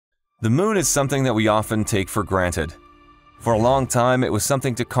The moon is something that we often take for granted. For a long time, it was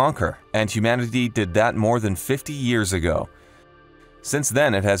something to conquer, and humanity did that more than 50 years ago. Since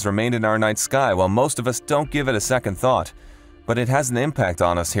then, it has remained in our night sky while most of us don't give it a second thought. But it has an impact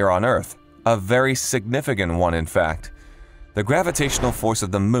on us here on Earth, a very significant one in fact. The gravitational force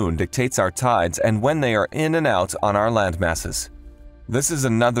of the moon dictates our tides and when they are in and out on our land masses. This is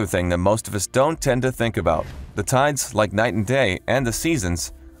another thing that most of us don't tend to think about. The tides, like night and day, and the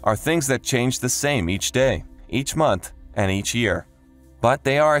seasons, are things that change the same each day, each month, and each year. But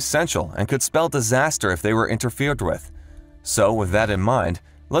they are essential and could spell disaster if they were interfered with. So, with that in mind,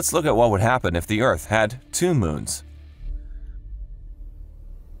 let's look at what would happen if the Earth had two moons.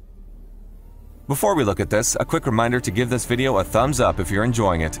 Before we look at this, a quick reminder to give this video a thumbs up if you're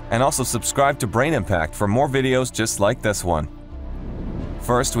enjoying it, and also subscribe to Brain Impact for more videos just like this one.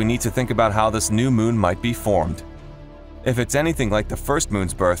 First, we need to think about how this new moon might be formed. If it's anything like the first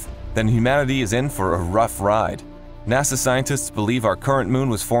moon's birth, then humanity is in for a rough ride. NASA scientists believe our current moon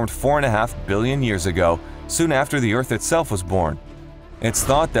was formed 4.5 billion years ago, soon after the Earth itself was born. It's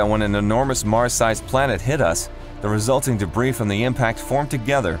thought that when an enormous Mars-sized planet hit us, the resulting debris from the impact formed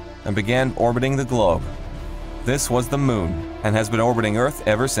together and began orbiting the globe. This was the moon, and has been orbiting Earth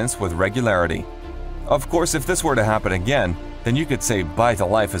ever since with regularity. Of course, if this were to happen again, then you could say bye to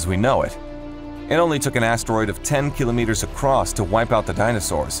life as we know it. It only took an asteroid of 10 kilometers across to wipe out the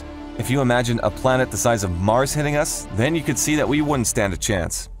dinosaurs. If you imagine a planet the size of Mars hitting us, then you could see that we wouldn't stand a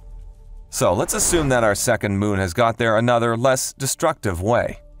chance. So let's assume that our second moon has got there another, less destructive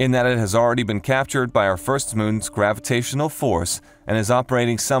way, in that it has already been captured by our first moon's gravitational force and is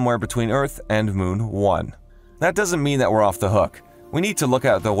operating somewhere between Earth and Moon 1. That doesn't mean that we're off the hook. We need to look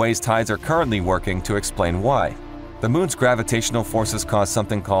at the ways tides are currently working to explain why. The moon's gravitational forces cause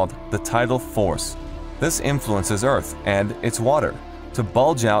something called the tidal force. This influences Earth and its water to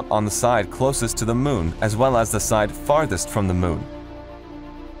bulge out on the side closest to the moon as well as the side farthest from the moon.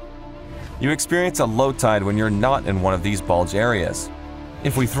 You experience a low tide when you're not in one of these bulge areas.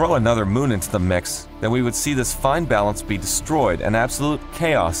 If we throw another moon into the mix, then we would see this fine balance be destroyed and absolute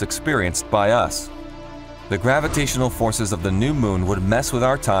chaos experienced by us. The gravitational forces of the new moon would mess with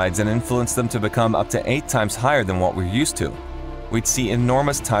our tides and influence them to become up to 8 times higher than what we're used to. We'd see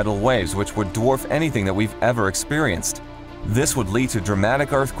enormous tidal waves which would dwarf anything that we've ever experienced. This would lead to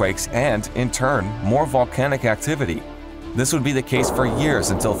dramatic earthquakes and, in turn, more volcanic activity. This would be the case for years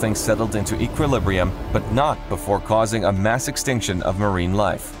until things settled into equilibrium, but not before causing a mass extinction of marine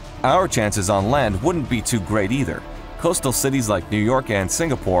life. Our chances on land wouldn't be too great either. Coastal cities like New York and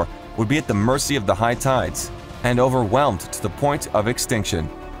Singapore would be at the mercy of the high tides and overwhelmed to the point of extinction.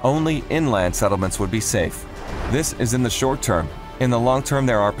 Only inland settlements would be safe. This is in the short term. In the long term,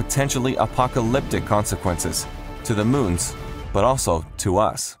 there are potentially apocalyptic consequences to the moons, but also to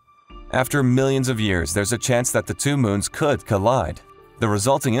us. After millions of years, there's a chance that the two moons could collide. The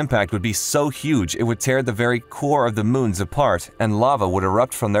resulting impact would be so huge it would tear the very core of the moons apart and lava would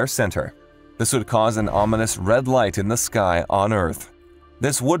erupt from their center. This would cause an ominous red light in the sky on Earth.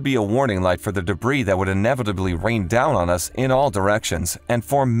 This would be a warning light for the debris that would inevitably rain down on us in all directions and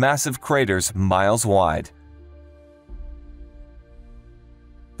form massive craters miles wide.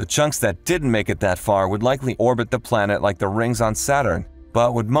 The chunks that didn't make it that far would likely orbit the planet like the rings on Saturn,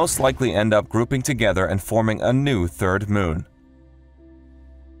 but would most likely end up grouping together and forming a new third moon.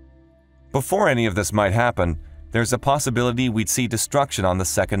 Before any of this might happen, there's a possibility we'd see destruction on the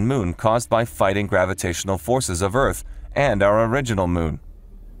second moon caused by fighting gravitational forces of Earth and our original moon.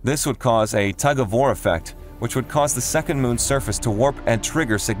 This would cause a tug-of-war effect, which would cause the second moon's surface to warp and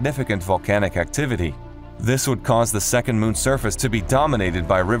trigger significant volcanic activity. This would cause the second moon's surface to be dominated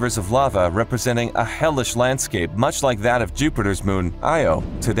by rivers of lava representing a hellish landscape much like that of Jupiter's moon, Io,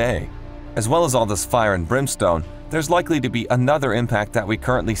 today. As well as all this fire and brimstone, there's likely to be another impact that we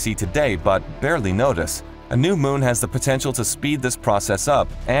currently see today but barely notice. A new moon has the potential to speed this process up,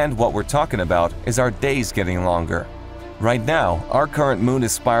 and what we're talking about is our days getting longer. Right now, our current moon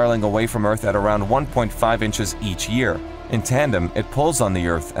is spiraling away from Earth at around 1.5 inches each year. In tandem, it pulls on the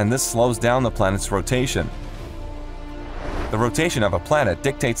Earth, and this slows down the planet's rotation. The rotation of a planet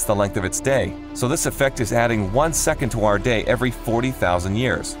dictates the length of its day, so this effect is adding 1 second to our day every 40,000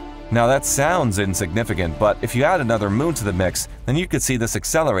 years. Now that sounds insignificant, but if you add another moon to the mix, then you could see this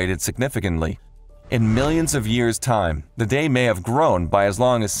accelerated significantly. In millions of years' time, the day may have grown by as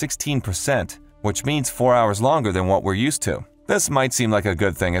long as 16%, which means 4 hours longer than what we're used to. This might seem like a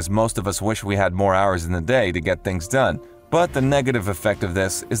good thing, as most of us wish we had more hours in the day to get things done. But the negative effect of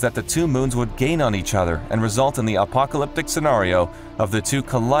this is that the two moons would gain on each other and result in the apocalyptic scenario of the two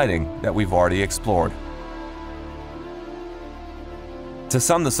colliding that we've already explored. To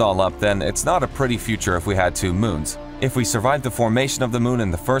sum this all up, then, it's not a pretty future if we had 2 moons. If we survived the formation of the moon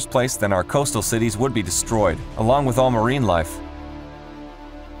in the first place, then our coastal cities would be destroyed, along with all marine life.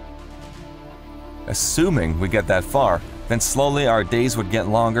 Assuming we get that far, then slowly our days would get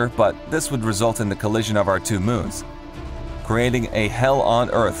longer, but this would result in the collision of our 2 moons, creating a hell on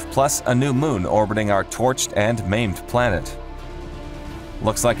Earth, plus a new moon orbiting our torched and maimed planet.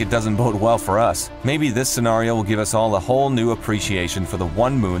 Looks like it doesn't bode well for us. Maybe this scenario will give us all a whole new appreciation for the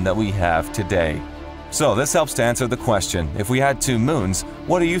one moon that we have today. So this helps to answer the question, if we had 2 moons,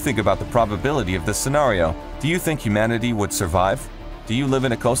 what do you think about the probability of this scenario? Do you think humanity would survive? Do you live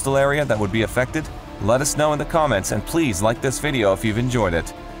in a coastal area that would be affected? Let us know in the comments, and please like this video if you've enjoyed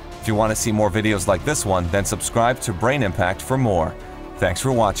it. If you want to see more videos like this one, then subscribe to Brain Impact for more. Thanks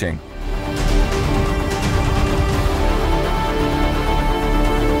for watching.